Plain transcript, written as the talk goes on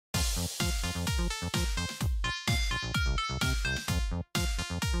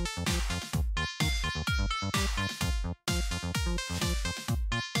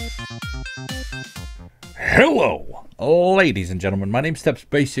Hello, ladies and gentlemen. My name's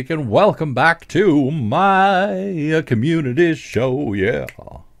StepsBasic, and welcome back to my community show. Yeah.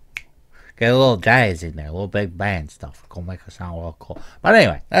 Get a little jazz in there, a little big band stuff. Gonna make it sound real cool. But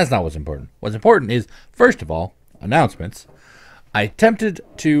anyway, that's not what's important. What's important is, first of all, announcements. I attempted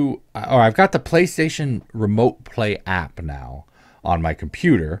to, or I've got the PlayStation Remote Play app now on my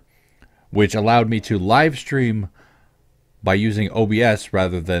computer, which allowed me to live stream by using OBS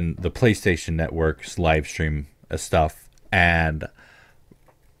rather than the PlayStation Network's live stream stuff. And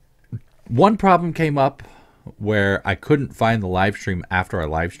one problem came up where I couldn't find the live stream after I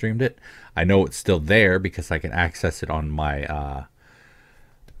live streamed it. I know it's still there because I can access it on my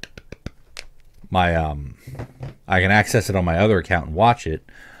I can access it on my other account and watch it,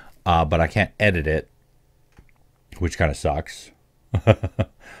 but I can't edit it, which kind of sucks.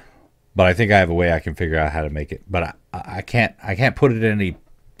 But I think I have a way I can figure out how to make it. But I can't put it in any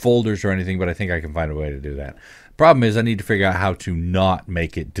folders or anything, but I think I can find a way to do that. Problem is I need to figure out how to not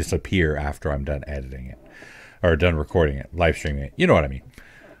make it disappear after I'm done editing it. Or done recording it, live streaming it. You know what I mean.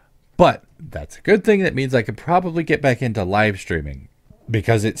 But that's a good thing. That means I could probably get back into live streaming.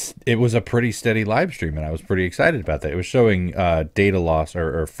 Because it was a pretty steady live stream, and I was pretty excited about that. It was showing data loss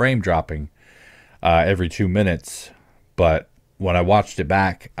or frame dropping every 2 minutes. But when I watched it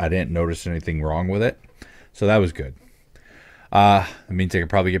back, I didn't notice anything wrong with it. So that was good. It means I could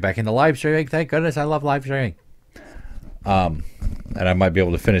probably get back into live streaming. Thank goodness I love live streaming. And I might be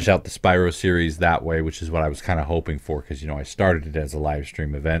able to finish out the Spyro series that way, which is what I was kind of hoping for. Because, you know, I started it as a live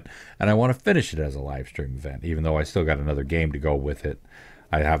stream event. And I want to finish it as a live stream event. Even though I still got another game to go with it.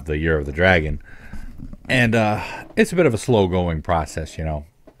 I have the Year of the Dragon. And it's a bit of a slow-going process, you know.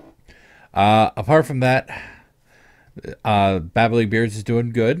 Apart from that, Babbling Beards is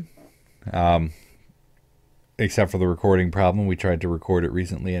doing good. Except for the recording problem. We tried to record it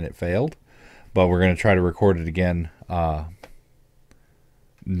recently and it failed. But we're going to try to record it again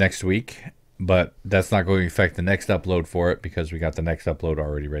next week. But that's not going to affect the next upload for it because we got the next upload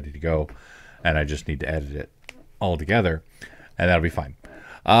already ready to go. And I just need to edit it all together. And that'll be fine.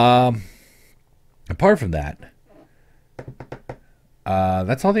 Apart from that,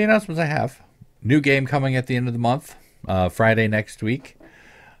 that's all the announcements I have. New game coming at the end of the month. Friday next week.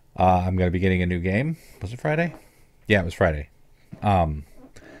 I'm going to be getting a new game. Was it Friday? Yeah, it was Friday. I'm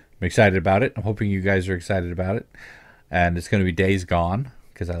excited about it. I'm hoping you guys are excited about it. And it's going to be Days Gone,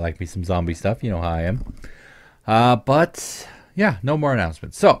 because I like me some zombie stuff. You know how I am. But, yeah, no more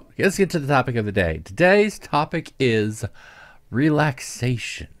announcements. So, let's get to the topic of the day. Today's topic is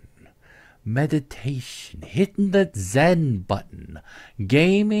relaxation, meditation, hitting the Zen button,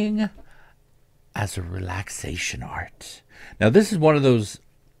 gaming as a relaxation art. Now, this is one of those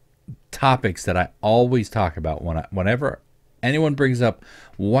topics that I always talk about whenever anyone brings up,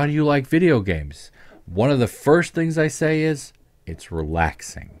 why do you like video games? One of the first things I say is, it's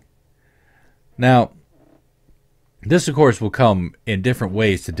relaxing. Now, this, of course, will come in different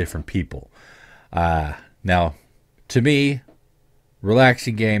ways to different people. Now, to me,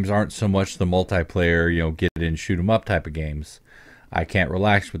 relaxing games aren't so much the multiplayer, you know, get in, shoot 'em up type of games. I can't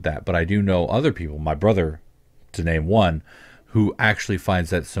relax with that. But I do know other people, my brother, to name one, who actually finds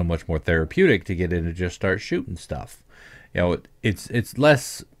that so much more therapeutic to get in and just start shooting stuff. You know, it's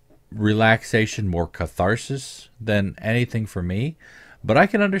less relaxation, more catharsis than anything for me. But I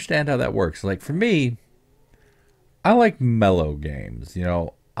can understand how that works. Like, for me, I like mellow games. You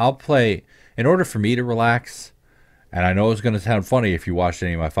know, I'll play, in order for me to relax, and I know it's going to sound funny if you watched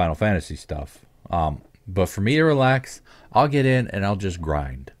any of my Final Fantasy stuff. But for me to relax, I'll get in and I'll just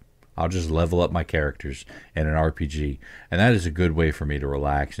grind. I'll just level up my characters in an RPG. And that is a good way for me to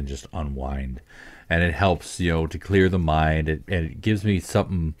relax and just unwind. And it helps, you know, to clear the mind. It gives me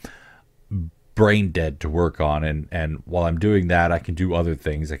something brain dead to work on. And while I'm doing that, I can do other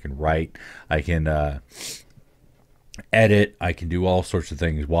things. I can write. I can edit. I can do all sorts of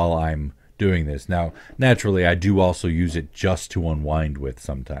things while I'm doing this. Now, naturally, I do also use it just to unwind with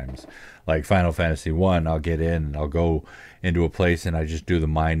sometimes. Like Final Fantasy 1, I'll get in and I'll go into a place and I just do the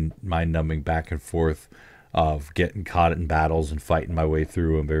mind-numbing back and forth of getting caught in battles and fighting my way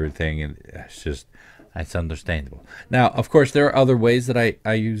through and everything. And it's just, it's understandable. Now, of course, there are other ways that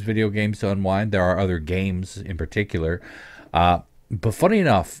I use video games to unwind. There are other games in particular. But funny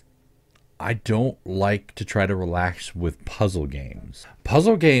enough, I don't like to try to relax with puzzle games.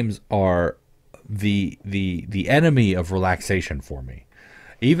 Puzzle games are the enemy of relaxation for me.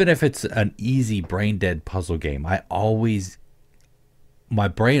 Even if it's an easy brain dead puzzle game, I always my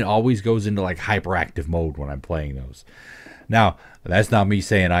brain always goes into like hyperactive mode when I'm playing those. Now, that's not me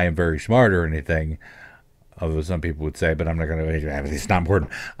saying I am very smart or anything, although some people would say, but I'm not going to, it's not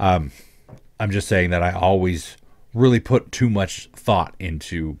important. I'm just saying that I always really put too much thought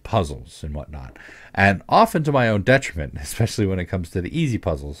into puzzles and whatnot, and often to my own detriment, especially when it comes to the easy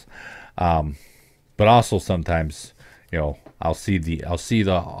puzzles. But also sometimes, I'll see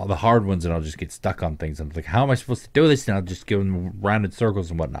the hard ones and I'll just get stuck on things. I'm like, how am I supposed to do this? And I'll just go in rounded circles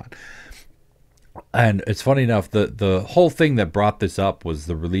and whatnot. And it's funny enough, the whole thing that brought this up was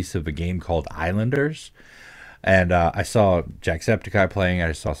the release of a game called Islanders. And I saw Jacksepticeye playing.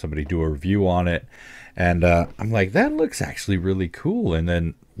 I saw somebody do a review on it. And I'm like, that looks actually really cool. And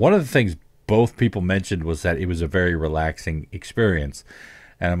then one of the things both people mentioned was that it was a very relaxing experience.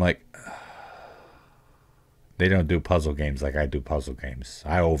 And I'm like, they don't do puzzle games like I do puzzle games.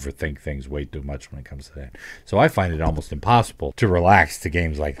 I overthink things way too much when it comes to that. So I find it almost impossible to relax to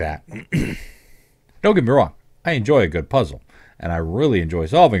games like that. Don't get me wrong. I enjoy a good puzzle. And I really enjoy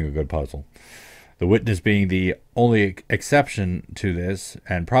solving a good puzzle. The Witness being the only exception to this,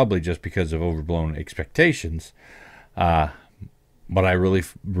 and probably just because of overblown expectations. But I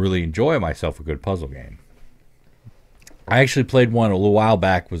really enjoy myself a good puzzle game. I actually played one a little while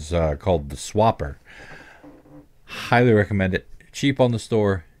back. Was called The Swapper. Highly recommend it. Cheap on the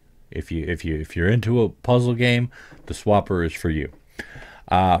store. If you're into a puzzle game, The Swapper is for you.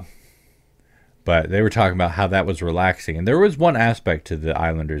 But they were talking about how that was relaxing, and there was one aspect to the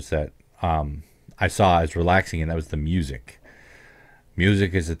Islanders that I saw as relaxing, and that was the music.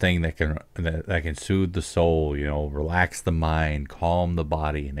 Music is a thing that can soothe the soul, relax the mind, calm the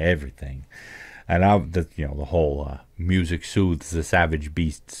body, and everything. And the whole music soothes the savage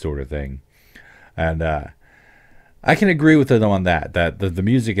beast sort of thing. And I can agree with them on that the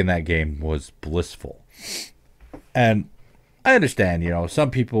music in that game was blissful. And I understand, some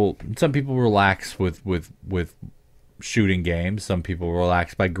people relax with shooting games. Some people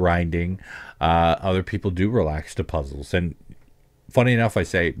relax by grinding. Other people do relax to puzzles. And funny enough, I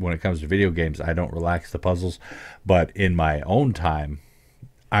say when it comes to video games, I don't relax to puzzles. But in my own time,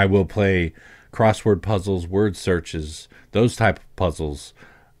 I will play crossword puzzles, word searches, those type of puzzles.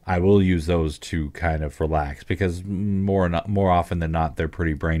 I will use those to kind of relax because more often than not, they're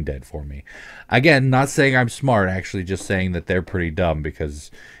pretty brain dead for me. Again, not saying I'm smart, actually just saying that they're pretty dumb, because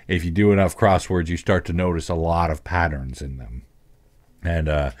if you do enough crosswords, you start to notice a lot of patterns in them. And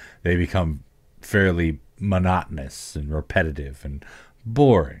they become fairly monotonous and repetitive and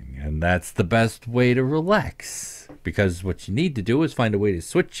boring. And that's the best way to relax, because what you need to do is find a way to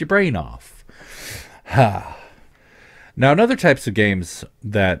switch your brain off. Now, another types of games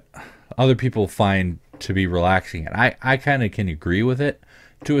that other people find to be relaxing, and I kind of can agree with it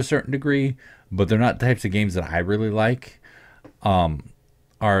to a certain degree, but they're not types of games that I really like,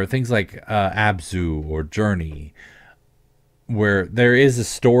 are things like Abzu or Journey, where there is a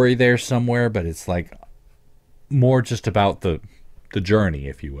story there somewhere, but it's like more just about the journey,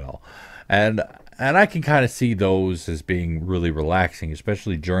 if you will. And I can kind of see those as being really relaxing,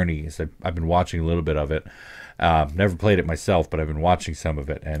 especially Journey. I've been watching a little bit of it. Never played it myself, but I've been watching some of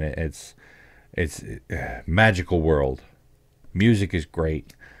it, and it's magical world. Music is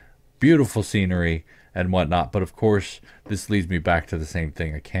great, beautiful scenery and whatnot. But of course, this leads me back to the same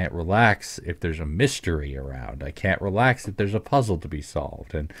thing. I can't relax if there's a mystery around. I can't relax if there's a puzzle to be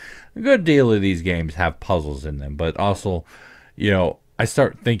solved. And a good deal of these games have puzzles in them, but also, I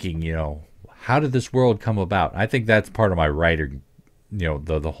start thinking, how did this world come about? I think that's part of my writing,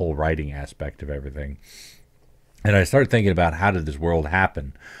 the whole writing aspect of everything. And I start thinking about, how did this world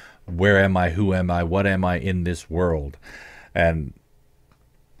happen? Where am I? Who am I? What am I in this world? And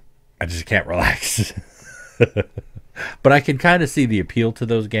I just can't relax. But I can kind of see the appeal to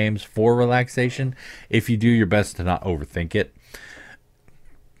those games for relaxation if you do your best to not overthink it.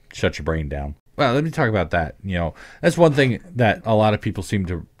 Shut your brain down. Well, let me talk about that. That's one thing that a lot of people seem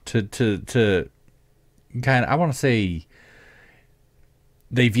to kind of, I want to say,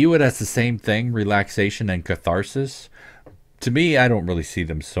 they view it as the same thing, relaxation and catharsis. To me, I don't really see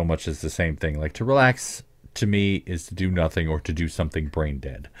them so much as the same thing. Like, to relax, to me, is to do nothing or to do something brain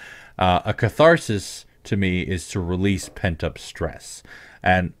dead. A catharsis, to me, is to release pent-up stress.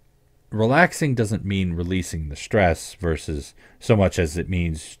 And relaxing doesn't mean releasing the stress versus so much as it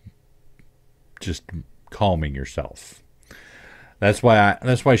means just calming yourself. That's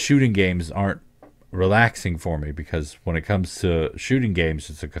why shooting games aren't relaxing for me, because when it comes to shooting games,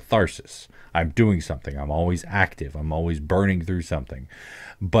 it's a catharsis. I'm doing something. I'm always active. I'm always burning through something.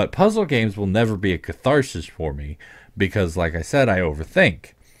 But puzzle games will never be a catharsis for me because, like I said, I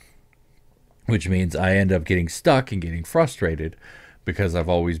overthink, which means I end up getting stuck and getting frustrated because I've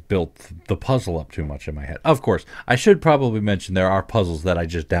always built the puzzle up too much in my head. Of course, I should probably mention there are puzzles that I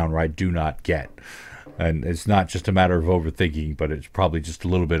just downright do not get. And it's not just a matter of overthinking, but it's probably just a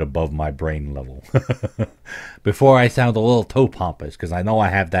little bit above my brain level. Before I sound a little too pompous, because I know I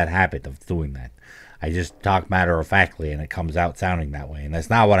have that habit of doing that. I just talk matter-of-factly, and it comes out sounding that way, and that's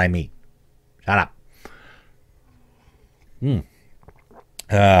not what I mean. Shut up.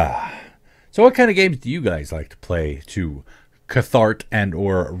 So what kind of games do you guys like to play to Cathart and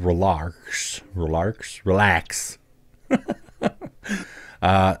or relax?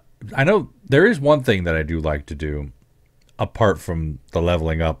 I know there is one thing that I do like to do, apart from the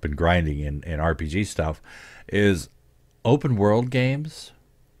leveling up and grinding in RPG stuff, is open world games.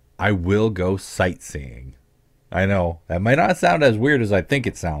 I will go sightseeing. I know, that might not sound as weird as I think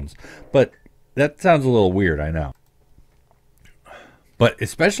it sounds, but that sounds a little weird, I know. But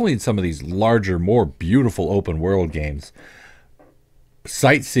especially in some of these larger, more beautiful open world games,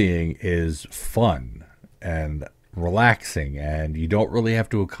 sightseeing is fun and relaxing, and you don't really have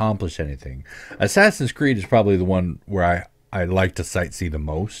to accomplish anything. Assassin's Creed is probably the one where I like to sightsee the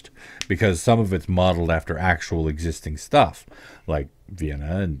most, because some of it's modeled after actual existing stuff, like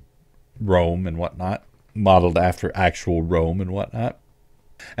Vienna and Rome and whatnot, modeled after actual Rome and whatnot.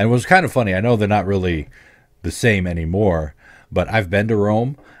 And it was kind of funny. I know they're not really the same anymore, but I've been to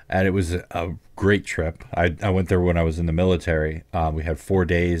Rome, and it was a great trip. I went there when I was in the military. We had 4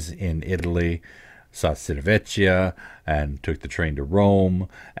 days in Italy, saw Civitavecchia, and took the train to Rome,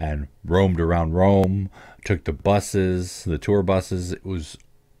 and roamed around Rome, took the buses, the tour buses. It was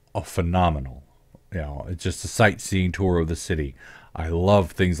phenomenal. You know, it's just a sightseeing tour of the city. I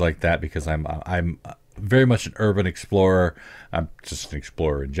love things like that because I'm very much an urban explorer. I'm just an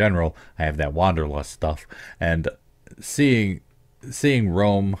explorer in general. I have that wanderlust stuff, and seeing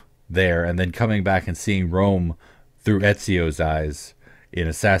Rome there, and then coming back and seeing Rome through Ezio's eyes in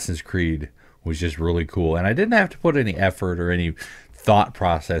Assassin's Creed was just really cool. And I didn't have to put any effort or any thought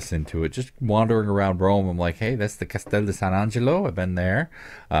process into it. Just wandering around Rome, I'm like, hey, that's the Castel di San Angelo. I've been there.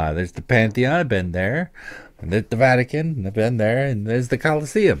 There's the Pantheon. I've been there. And there's the Vatican. I've been there. And there's the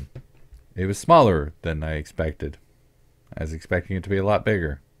Colosseum. It was smaller than I expected. I was expecting it to be a lot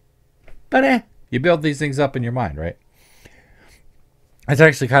bigger. But you build these things up in your mind, right? That's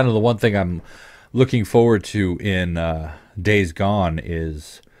actually kind of the one thing I'm looking forward to in Days Gone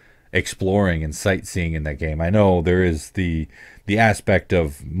is exploring and sightseeing in that game. I know there is the aspect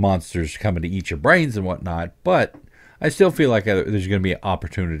of monsters coming to eat your brains and whatnot, but I still feel like there's going to be an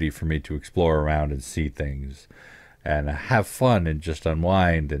opportunity for me to explore around and see things and have fun and just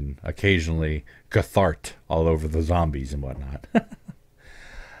unwind and occasionally Cathart all over the zombies and whatnot.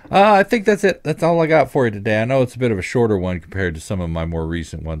 I think that's it. That's all I got for you today. I know it's a bit of a shorter one compared to some of my more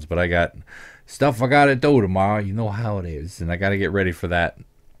recent ones, but I got stuff I got to do tomorrow. You know how it is, and I got to get ready for that.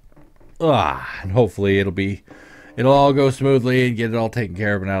 And hopefully it'll all go smoothly and get it all taken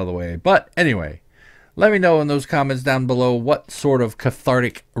care of and out of the way. But anyway, let me know in those comments down below what sort of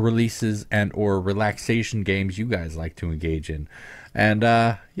cathartic releases and or relaxation games you guys like to engage in. And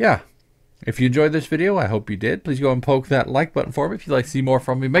yeah, if you enjoyed this video, I hope you did. Please go and poke that like button for me. If you'd like to see more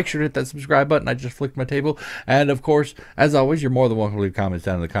from me, make sure to hit that subscribe button. I just flicked my table. And of course, as always, you're more than welcome to leave comments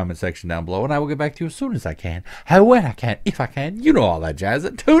down in the comment section down below, and I will get back to you as soon as I can, when I can, if I can. You know all that jazz.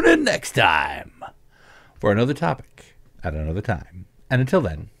 And tune in next time for another topic at another time. And until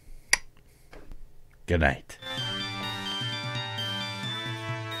then, good night.